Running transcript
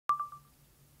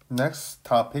Next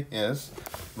topic is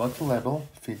multi-level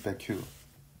feedback queue.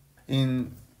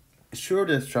 In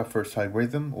shortest job first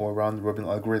algorithm or round-robin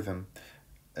algorithm,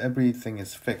 everything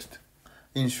is fixed.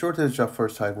 In shortest job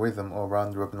first algorithm or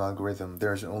round-robin algorithm,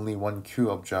 there's only one queue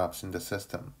of jobs in the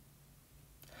system.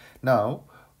 Now,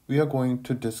 we are going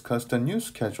to discuss the new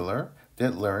scheduler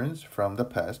that learns from the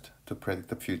past to predict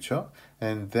the future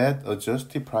and that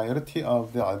adjusts the priority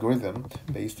of the algorithm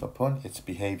based upon its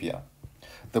behavior.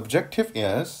 The objective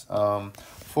is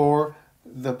for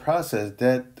the process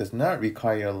that does not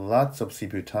require lots of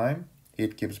CPU time,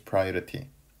 it gives priority.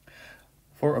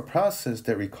 For a process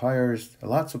that requires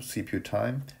lots of CPU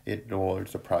time, it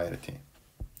lowers the priority.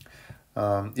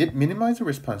 It minimizes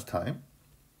response time,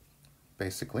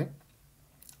 basically,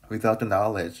 without the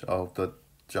knowledge of the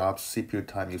job's CPU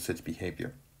time usage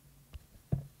behavior.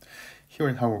 Here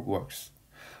is how it works.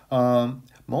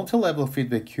 Multi-level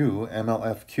feedback queue,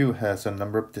 MLFQ, has a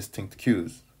number of distinct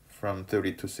queues from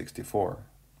 30 to 64.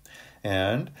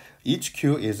 And each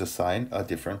queue is assigned a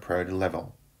different priority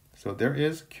level. So there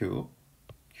is queue,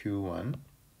 Q1,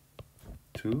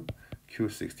 2,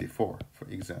 Q64, for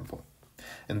example.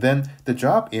 And then the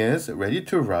job is ready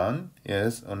to run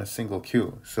is on a single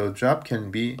queue. So job can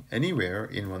be anywhere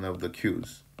in one of the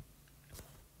queues.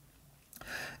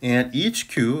 And each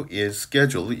queue is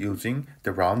scheduled using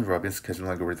the round-robin scheduling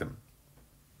algorithm.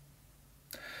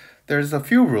 There's a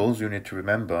few rules you need to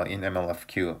remember in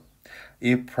MLFQ.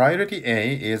 If priority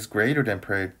A is greater than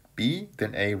priority B,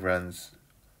 then A runs.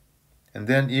 And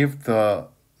then if the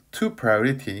two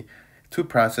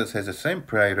process has the same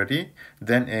priority,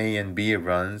 then A and B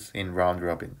runs in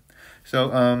round-robin.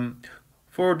 So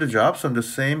for the jobs on the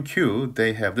same queue,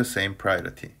 they have the same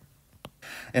priority.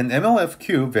 And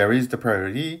MLFQ varies the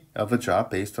priority of a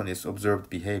job based on its observed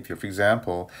behavior. For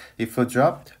example, if a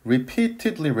job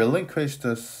repeatedly relinquishes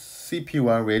the CPU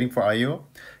while waiting for I/O,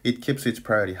 it keeps its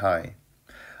priority high.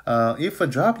 If a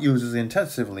job uses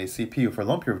intensively CPU for a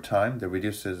long period of time, that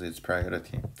reduces its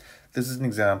priority. This is an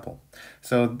example.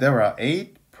 So there are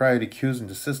 8 priority queues in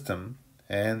the system,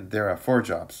 and there are 4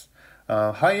 jobs.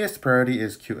 Highest priority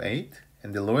is Q8,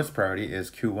 and the lowest priority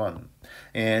is Q1.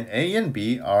 And A and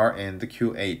B are in the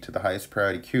Q8, the highest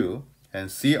priority queue, and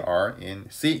C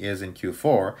is in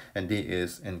Q4, and D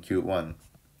is in Q1.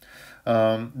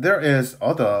 There is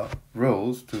other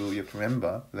rules you have to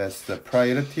remember. That's the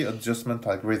priority adjustment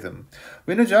algorithm.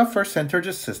 When a job first enters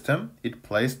the system, it's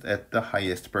placed at the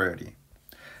highest priority.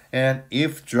 And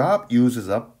if job uses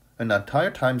up an entire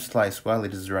time slice while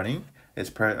it is running, its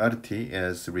priority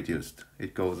is reduced.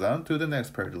 It goes on to the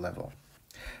next priority level.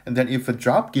 And then if a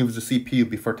job gives the CPU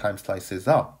before time slice is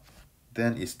up,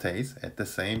 then it stays at the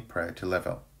same priority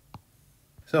level.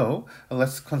 So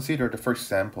let's consider the first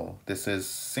example. This is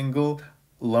single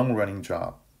long-running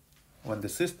job. When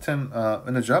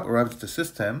the job arrives at the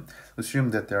system,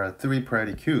 assume that there are 3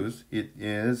 priority queues. It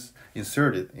is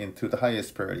inserted into the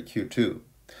highest priority Q2.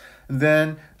 And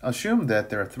then assume that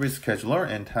there are 3 scheduler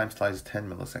and time slice is 10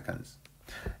 milliseconds.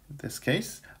 In this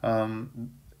case,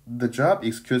 the job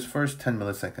executes first 10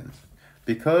 milliseconds.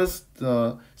 Because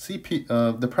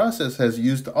the process has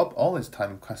used up all its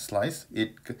time slice,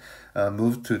 it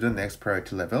moves to the next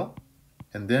priority level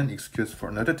and then executes for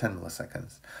another 10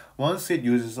 milliseconds. Once it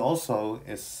uses also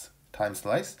its time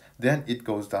slice, then it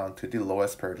goes down to the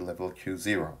lowest priority level,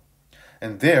 Q0.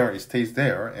 And there, it stays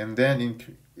there, and then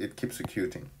it keeps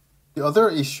executing. The other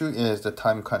issue is the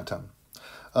time quantum.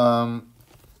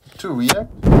 To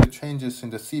react to changes in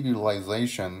the CPU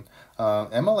utilization,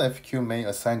 MLFQ may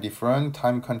assign different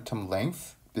time quantum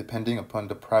length depending upon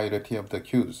the priority of the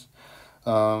queues.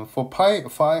 For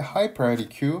high priority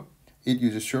queue, it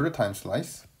uses shorter time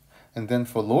slice, and then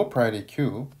for low priority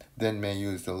queue, then may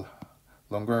use the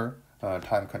longer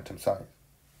time quantum size.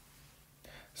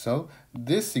 So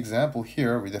this example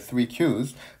here with the 3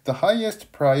 queues, the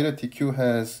highest priority queue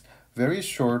has very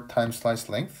short time slice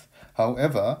length.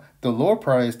 However, the lower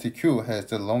priority queue has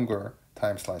the longer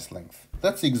time slice length.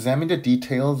 Let's examine the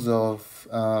details of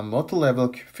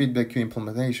multi-level feedback queue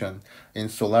implementation in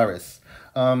Solaris.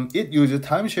 It uses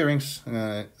time-sharing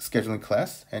scheduling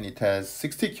class, and it has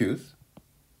 60 queues.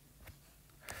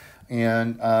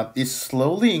 And it's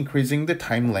slowly increasing the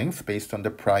time length based on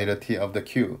the priority of the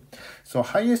queue. So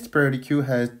highest priority queue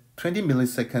has 20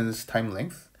 milliseconds time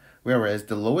length, whereas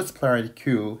the lowest priority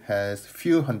queue has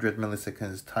few hundred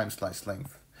milliseconds time slice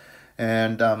length.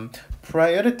 And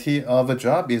priority of a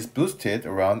job is boosted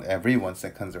around every 1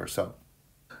 second or so.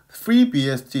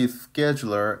 FreeBSD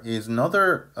scheduler is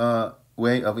another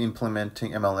way of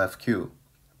implementing MLFQ.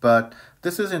 But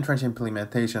this is entrenched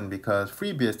implementation because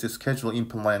FreeBSD scheduler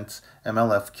implements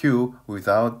MLFQ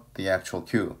without the actual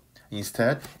queue.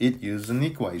 Instead, it uses an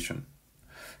equation.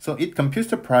 So it computes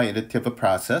the priority of a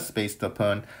process based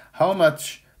upon how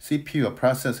much CPU a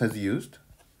process has used,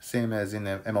 same as in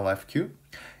MLFQ,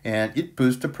 and it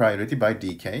boosts the priority by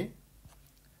decay.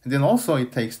 And then also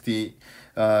it takes the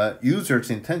user's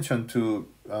intention to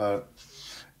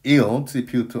yield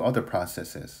CPU to other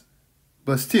processes.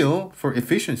 But still, for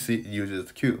efficiency, it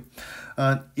uses Q.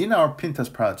 In our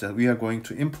Pintas project, we are going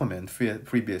to implement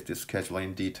FreeBSD scheduler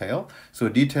in detail. So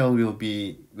detail will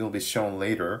be shown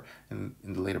later in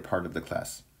the later part of the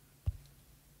class.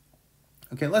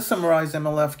 Okay, let's summarize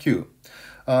MLFQ.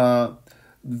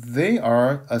 They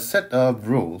are a set of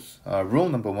rules. Rule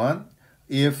number 1,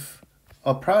 if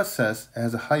a process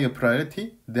has a higher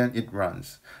priority, then it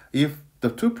runs. If the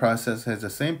two processes has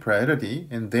the same priority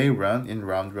and they run in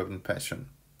round-robin fashion.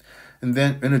 And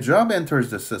then when a job enters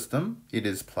the system, it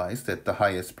is placed at the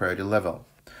highest priority level.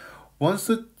 Once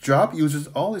the job uses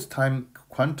all its time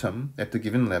quantum at the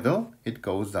given level, it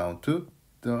goes down to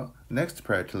the next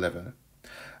priority level.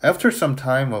 After some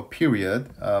time or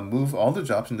period, move all the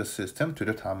jobs in the system to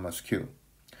the topmost queue.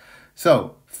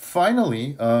 So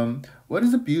finally, what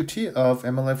is the beauty of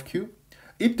MLFQ?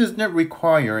 It does not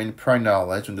require any prior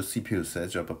knowledge on the CPU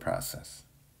usage of a process.